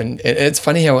fine. And it's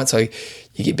funny how once you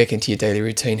get back into your daily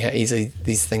routine, how easily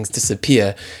these things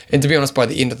disappear. And to be honest, by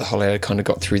the end of the holiday, I kind of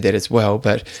got through that as well.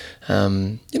 But,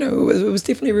 it was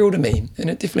definitely real to me, and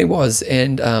it definitely was.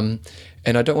 And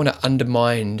I don't want to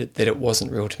undermine that it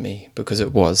wasn't real to me, because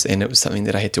it was, and it was something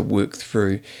that I had to work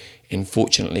through. And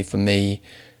fortunately for me,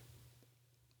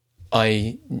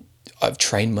 I've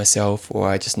trained myself, or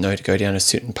I just know to go down a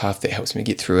certain path that helps me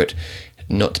get through it,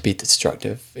 not to be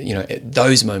destructive. At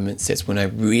those moments, that's when I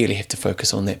really have to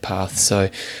focus on that path. So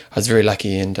I was very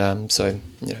lucky, and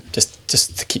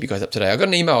just to keep you guys up to date. I got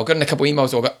a couple of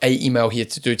emails, or I got an email here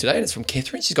to do today, and it's from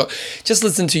Catherine. She's got, just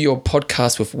listened to your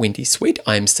podcast with Wendy Sweet.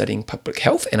 I am studying public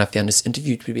health, and I found this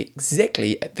interview to be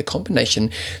exactly the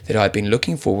combination that I've been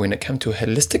looking for when it comes to a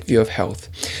holistic view of health.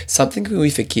 Something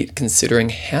we forget considering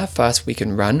how fast we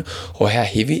can run or how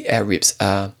heavy our reps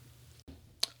are.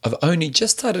 I've only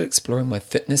just started exploring my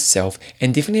fitness self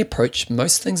and definitely approached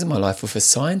most things in my life with a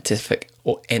scientific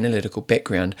or analytical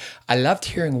background. I loved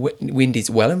hearing Wendy's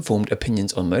well-informed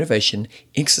opinions on motivation,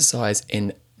 exercise,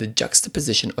 and the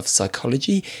juxtaposition of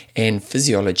psychology and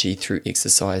physiology through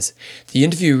exercise. The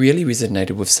interview really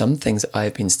resonated with some things I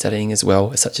have been studying as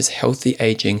well, such as healthy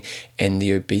aging and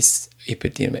the obese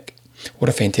epidemic. What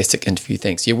a fantastic interview,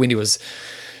 thanks. Yeah, Wendy was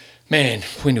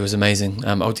amazing.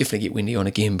 I'll definitely get Wendy on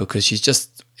again, because she's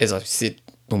just, as I said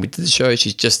when we did the show,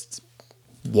 she's just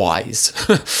wise.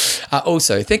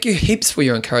 Also, thank you heaps for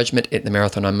your encouragement at the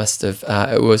marathon.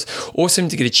 It was awesome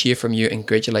to get a cheer from you, and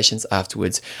congratulations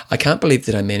afterwards. I can't believe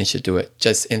that I managed to do it.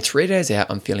 In 3 days out,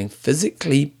 I'm feeling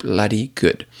physically bloody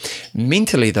good.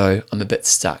 Mentally though, I'm a bit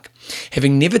stuck.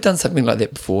 Having never done something like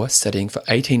that before, studying for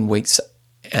 18 weeks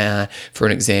for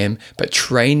an exam, but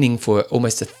training for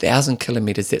almost 1,000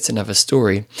 kilometers, that's another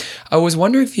story. I was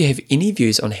wondering if you have any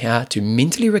views on how to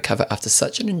mentally recover after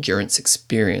such an endurance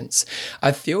experience.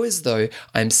 I feel as though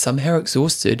I'm somehow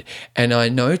exhausted, and I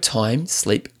know time,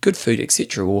 sleep, good food,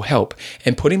 etc. will help,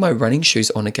 and putting my running shoes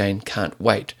on again can't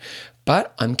wait.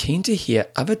 But I'm keen to hear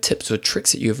other tips or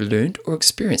tricks that you have learned or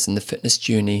experienced in the fitness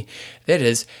journey. That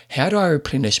is, how do I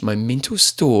replenish my mental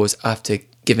stores after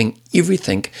giving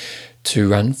everything to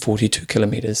run 42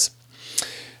 kilometers?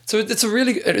 So it's a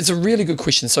really good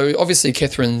question. So obviously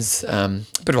Catherine's a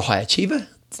bit of a high achiever,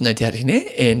 there's no doubt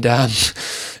in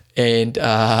that,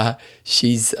 and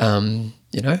she's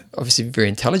obviously very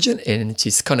intelligent, and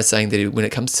she's kind of saying that when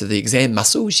it comes to the exam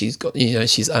muscle, she's got,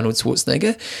 she's Arnold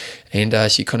Schwarzenegger,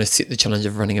 and she kind of set the challenge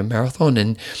of running a marathon.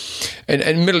 And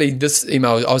admittedly, this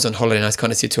email, I was on holiday, and I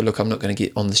kind of said to her, look, I'm not going to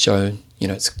get on the show.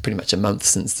 It's pretty much a month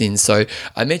since then, so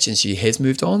I imagine she has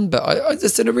moved on. But I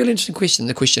just had a really interesting question,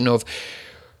 the question of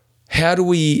how do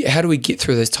we get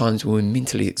through those times when we're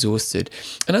mentally exhausted?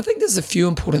 And I think there's a few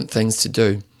important things to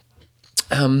do.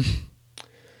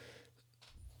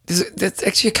 There's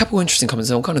actually a couple of interesting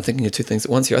comments, and I'm kind of thinking of two things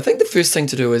at once here. I think the first thing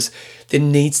to do is there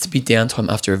needs to be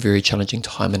downtime after a very challenging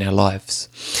time in our lives.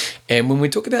 And when we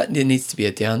talk about there needs to be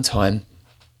a downtime,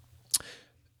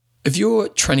 if you're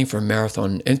training for a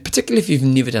marathon, and particularly if you've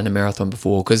never done a marathon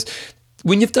before, because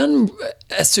when you've done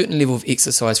a certain level of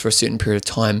exercise for a certain period of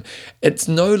time, it's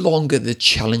no longer the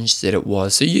challenge that it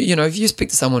was. So, if you speak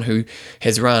to someone who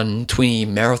has run 20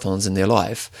 marathons in their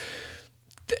life,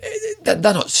 they're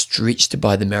not stretched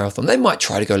by the marathon. They might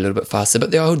try to go a little bit faster,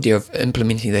 but the idea of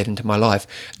implementing that into my life,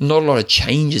 not a lot of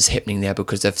change is happening there,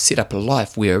 because they've set up a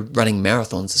life where running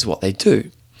marathons is what they do.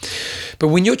 But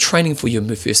when you're training for your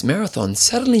first marathon,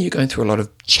 suddenly you're going through a lot of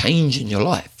change in your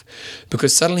life,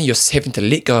 because suddenly you're having to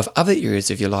let go of other areas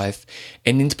of your life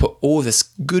and then to put all this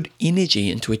good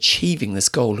energy into achieving this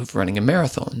goal of running a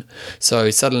marathon. So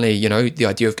suddenly, the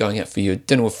idea of going out for your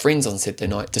dinner with friends on Saturday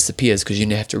night disappears, because you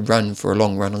now have to run for a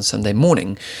long run on Sunday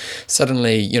morning.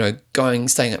 Suddenly,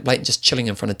 staying up late and just chilling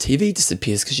in front of TV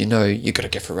disappears, because you've got to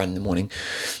go for a run in the morning.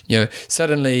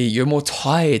 Suddenly you're more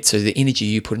tired, so the energy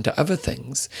you put into other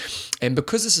things. And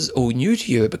because this is all new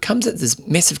to you, it becomes this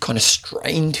massive kind of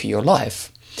strain to your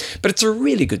life. But it's a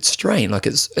really good strain,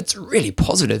 it's really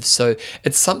positive. So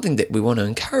it's something that we want to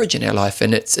encourage in our life,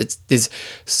 and there's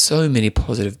so many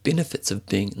positive benefits of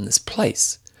being in this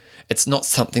place. It's not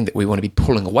something that we want to be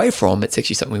pulling away from. It's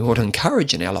actually something we want to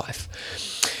encourage in our life.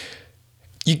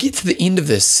 You get to the end of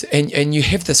this, and you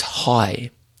have this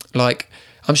high.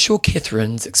 I'm sure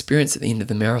Catherine's experience at the end of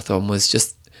the marathon was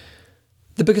just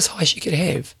the biggest high she could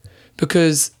have,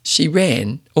 because she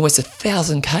ran almost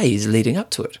 1,000 Ks leading up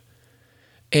to it.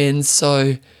 And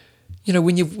so,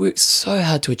 when you've worked so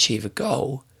hard to achieve a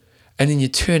goal, and then you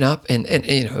turn up and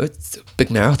it's a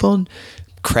big marathon,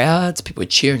 crowds, people were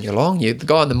cheering you along. The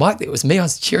guy on the mic, that was me, I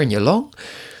was cheering you along.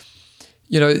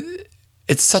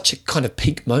 It's such a kind of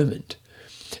peak moment.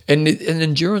 And in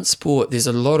endurance sport, there's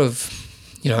a lot of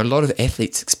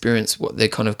athletes experience what they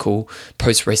kind of call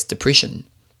post-race depression.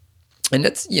 And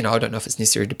that's, I don't know if it's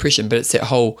necessarily depression, but it's that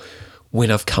whole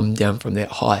when I've come down from that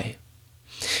high.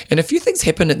 And a few things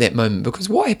happen at that moment, because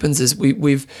what happens is we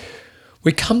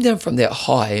come down from that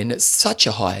high, and it's such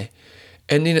a high,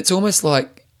 and then it's almost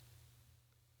like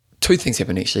two things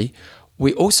happen actually.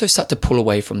 We also start to pull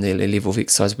away from the level of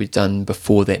exercise we've done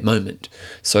before that moment.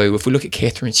 So if we look at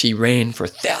Catherine, she ran for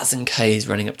 1,000 Ks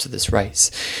running up to this race.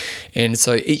 And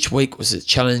so each week was a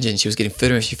challenge, and she was getting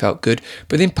fitter and she felt good.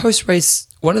 But then post-race,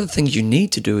 one of the things you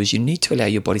need to do is you need to allow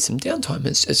your body some downtime.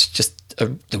 It's just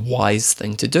the wise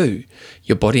thing to do.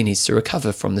 Your body needs to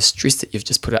recover from the stress that you've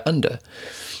just put it under.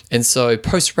 And so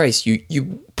post-race,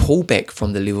 you pull back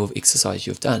from the level of exercise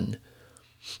you've done.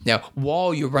 Now,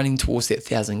 while you're running towards that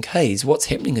 1,000 Ks, what's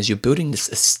happening is you're building this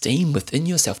esteem within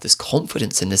yourself, this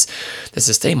confidence and this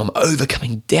esteem. I'm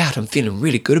overcoming doubt. I'm feeling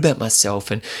really good about myself.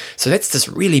 And so that's this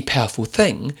really powerful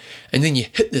thing. And then you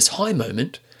hit this high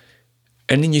moment,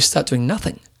 and then you start doing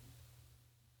nothing.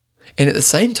 And at the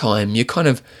same time, you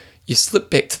slip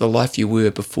back to the life you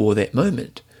were before that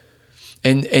moment.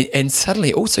 And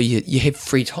suddenly also you have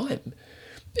free time.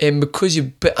 And because you're a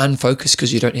bit unfocused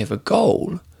because you don't have a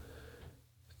goal,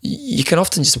 you can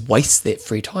often just waste that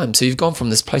free time. So you've gone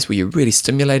from this place where you're really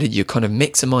stimulated, you're kind of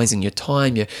maximizing your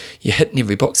time, you're hitting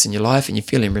every box in your life and you're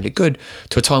feeling really good,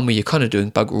 to a time where you're kind of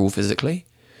doing bugger all physically,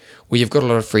 where you've got a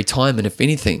lot of free time, and if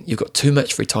anything, you've got too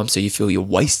much free time, so you feel you're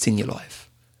wasting your life.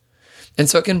 And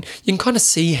so you can kind of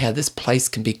see how this place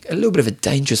can be a little bit of a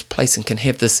dangerous place, and can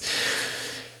have this,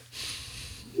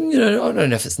 I don't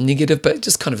know if it's negative, but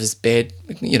just kind of as bad,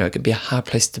 it could be a hard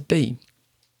place to be.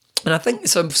 And I think,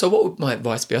 so what would my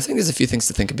advice be? I think there's a few things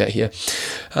to think about here.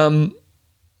 The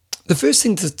first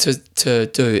thing to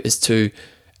do is to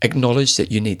acknowledge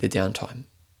that you need the downtime,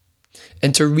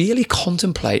 and to really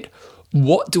contemplate,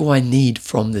 what do I need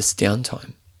from this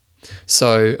downtime?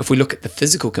 So if we look at the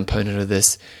physical component of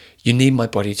this, you need my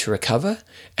body to recover,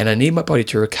 and I need my body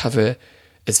to recover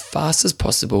as fast as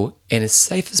possible and as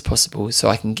safe as possible, so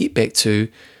I can get back to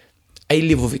a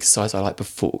level of exercise I like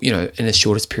before, in the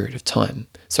shortest period of time.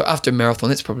 So after a marathon,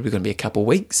 that's probably going to be a couple of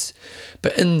weeks.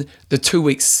 But in the 2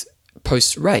 weeks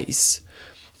post-race,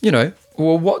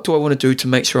 what do I want to do to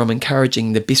make sure I'm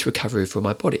encouraging the best recovery for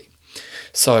my body?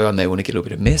 So I may want to get a little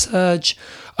bit of massage.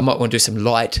 I might want to do some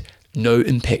light,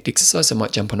 no-impact exercise. I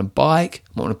might jump on a bike.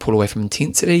 I might want to pull away from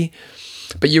intensity.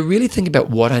 But you really think about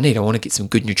what I need. I want to get some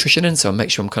good nutrition in, so I make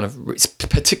sure I'm kind of,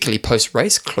 particularly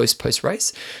post-race, close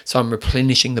post-race, so I'm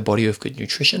replenishing the body with good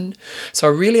nutrition. So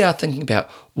I really are thinking about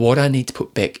what I need to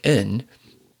put back in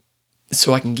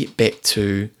so I can get back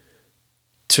to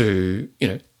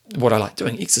what I like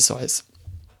doing, exercise.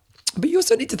 But you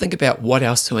also need to think about, what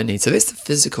else do I need? So that's the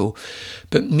physical,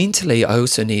 but mentally I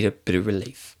also need a bit of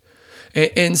relief.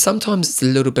 And sometimes it's a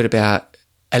little bit about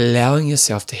allowing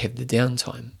yourself to have the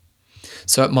downtime.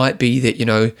 So it might be that,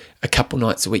 a couple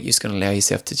nights a week you're just going to allow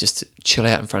yourself to just chill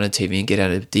out in front of TV and get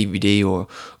out a DVD or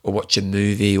watch a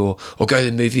movie or go to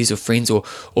the movies with friends, or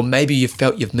maybe you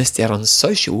felt you've missed out on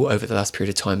social over the last period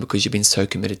of time because you've been so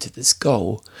committed to this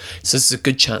goal. So this is a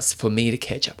good chance for me to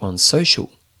catch up on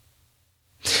social.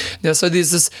 Now, so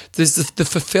there's the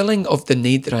fulfilling of the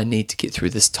need that I need to get through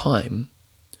this time.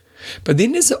 But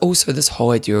then there's also this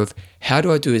whole idea of, how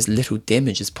do I do as little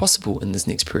damage as possible in this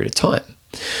next period of time?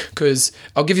 Because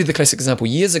I'll give you the classic example.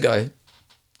 Years ago,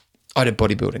 I did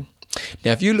bodybuilding.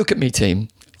 Now, if you look at me, team,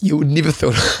 you would never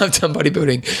thought I've done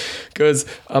bodybuilding, because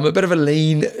I'm a bit of a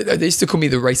lean. They used to call me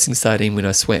the racing sardine when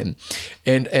I swam.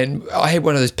 And I had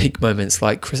one of those peak moments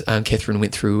like Catherine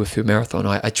went through with her marathon.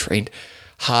 I trained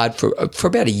hard for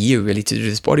about a year really to do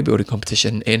this bodybuilding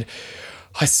competition, and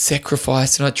I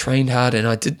sacrificed and I trained hard, and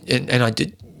I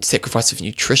did sacrifice of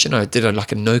nutrition. I did a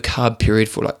no carb period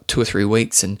for 2 or 3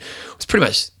 weeks, and was pretty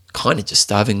much kind of just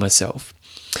starving myself.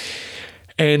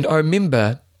 And I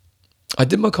remember I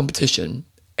did my competition,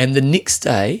 and the next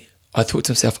day I thought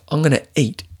to myself, I'm going to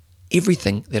eat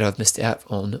everything that I've missed out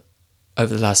on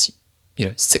over the last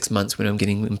 6 months when I'm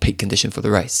getting in peak condition for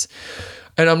the race.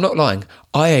 And I'm not lying,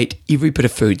 I ate every bit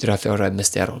of food that I felt I'd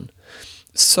missed out on.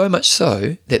 So much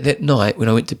so that night when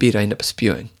I went to bed, I ended up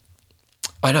spewing.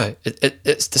 I know,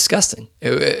 it's disgusting.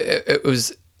 It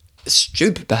was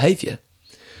stupid behaviour.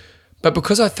 But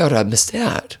because I felt I'd missed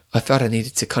out, I felt I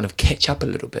needed to kind of catch up a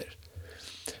little bit.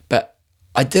 But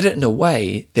I did it in a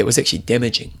way that was actually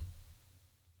damaging.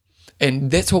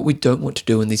 And that's what we don't want to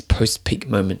do in these post-peak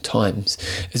moment times,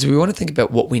 is we want to think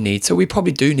about what we need. So we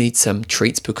probably do need some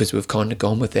treats because we've kind of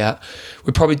gone without.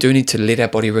 We probably do need to let our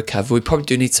body recover. We probably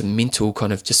do need some mental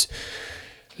kind of just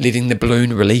letting the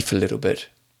balloon relief a little bit.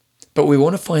 But we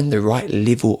want to find the right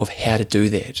level of how to do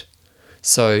that.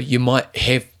 So you might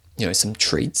have, some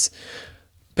treats,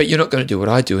 but you're not going to do what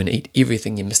I do and eat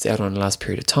everything you missed out on in the last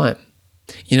period of time.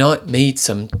 You might need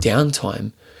some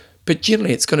downtime, but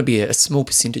generally it's going to be a small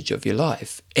percentage of your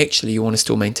life. Actually, you want to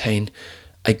still maintain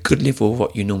a good level of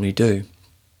what you normally do.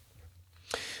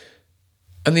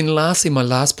 And then lastly, my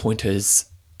last point is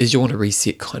you want to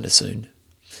reset kind of soon.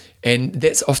 And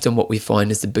that's often what we find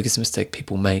is the biggest mistake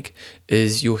people make,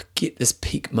 is you'll get this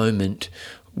peak moment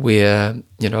where,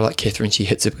 like Catherine, she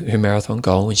hits her marathon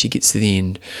goal and she gets to the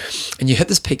end. And you hit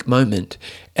this peak moment,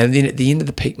 and then at the end of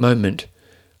the peak moment,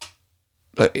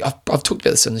 like I've talked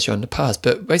about this on the show in the past,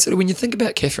 but basically when you think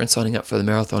about Catherine signing up for the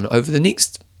marathon, over the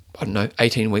next,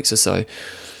 18 weeks or so,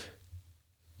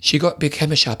 she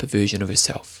became a sharper version of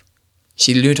herself.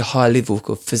 She learned a higher level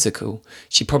of physical.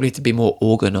 She probably had to be more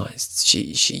organised.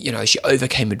 She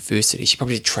overcame adversity. She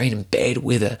probably trained in bad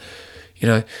weather.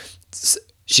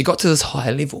 She got to this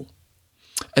higher level.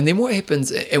 And then what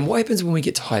happens when we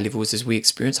get to higher levels is we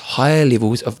experience higher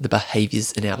levels of the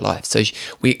behaviours in our life. So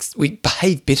we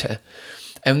behave better.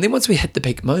 And then once we hit the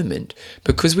peak moment,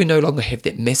 because we no longer have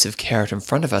that massive carrot in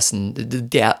front of us and the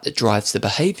doubt that drives the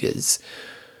behaviours,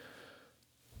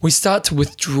 we start to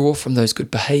withdraw from those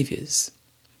good behaviours.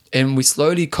 And we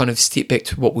slowly kind of step back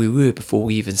to what we were before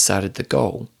we even started the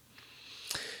goal.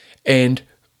 And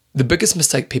the biggest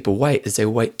mistake people wait is they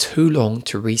wait too long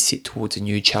to reset towards a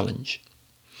new challenge.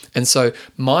 And so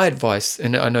my advice,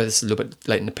 and I know this is a little bit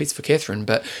late in the piece for Catherine,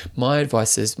 but my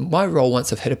advice is, my role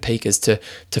once I've hit a peak is to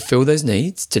fill those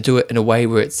needs, to do it in a way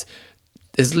where it's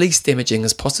as least damaging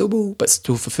as possible, but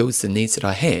still fulfills the needs that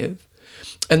I have.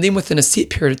 And then within a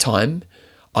set period of time,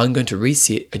 I'm going to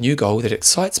reset a new goal that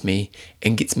excites me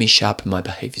and gets me sharp in my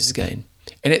behaviours again.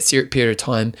 And that period of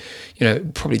time,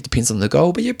 probably depends on the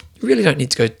goal, but you really don't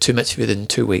need to go too much further than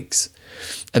 2 weeks.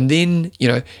 And then,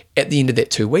 at the end of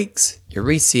that 2 weeks, you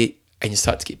reset and you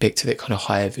start to get back to that kind of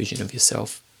higher version of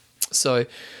yourself. So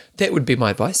that would be my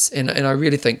advice. And I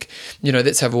really think,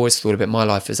 that's how I've always thought about my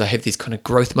life, is I have these kind of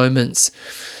growth moments,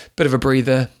 bit of a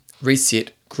breather,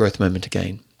 reset, growth moment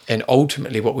again. And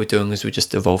ultimately what we're doing is we're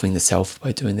just evolving the self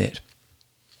by doing that.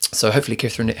 So hopefully,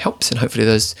 Catherine, it helps, and hopefully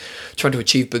those trying to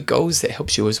achieve big goals, that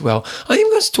helps you as well. I think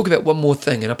I'm going to talk about one more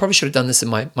thing, and I probably should have done this in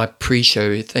my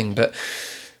pre-show thing, but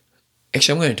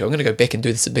actually I'm going to go back and do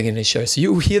this at the beginning of the show. So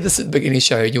you'll hear this at the beginning of the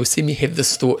show, and you'll see me have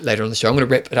this thought later on the show. I'm going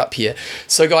to wrap it up here.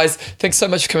 So guys, thanks so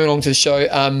much for coming along to the show.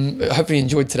 Hopefully you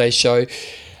enjoyed today's show.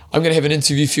 I'm going to have an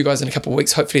interview for you guys in a couple of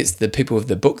weeks. Hopefully it's the people of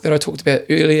the book that I talked about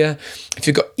earlier. If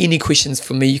you've got any questions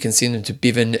for me, you can send them to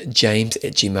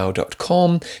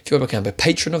bevanjames@gmail.com. If you want to become a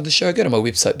patron of the show, go to my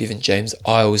website,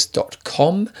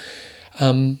 bevanjamesisles.com.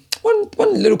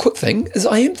 One little quick thing is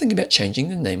I am thinking about changing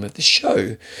the name of the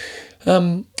show.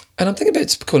 And I'm thinking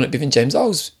about calling it Bevan James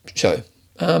Isles Show.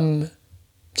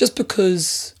 Just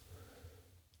because,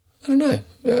 I don't know,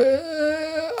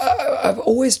 I've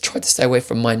always tried to stay away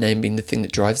from my name being the thing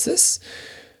that drives this.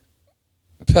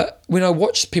 But when I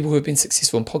watch people who have been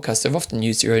successful in podcasts, they've often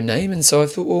used their own name. And so I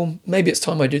thought, well, maybe it's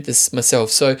time I do this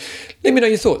myself. So let me know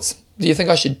your thoughts. Do you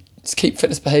think I should keep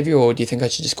fitness behaviour, or do you think I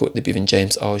should just call it the Bevan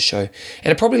James Isles Show?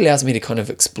 And it probably allows me to kind of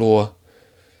explore,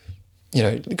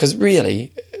 because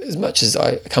really, as much as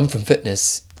I come from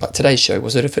fitness, like today's show,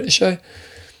 was it a fitness show?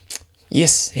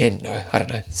 Yes and no, I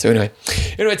don't know. So anyway,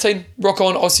 team, rock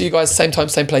on. I'll see you guys same time,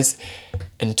 same place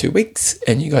in 2 weeks,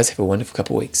 and you guys have a wonderful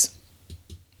couple of weeks.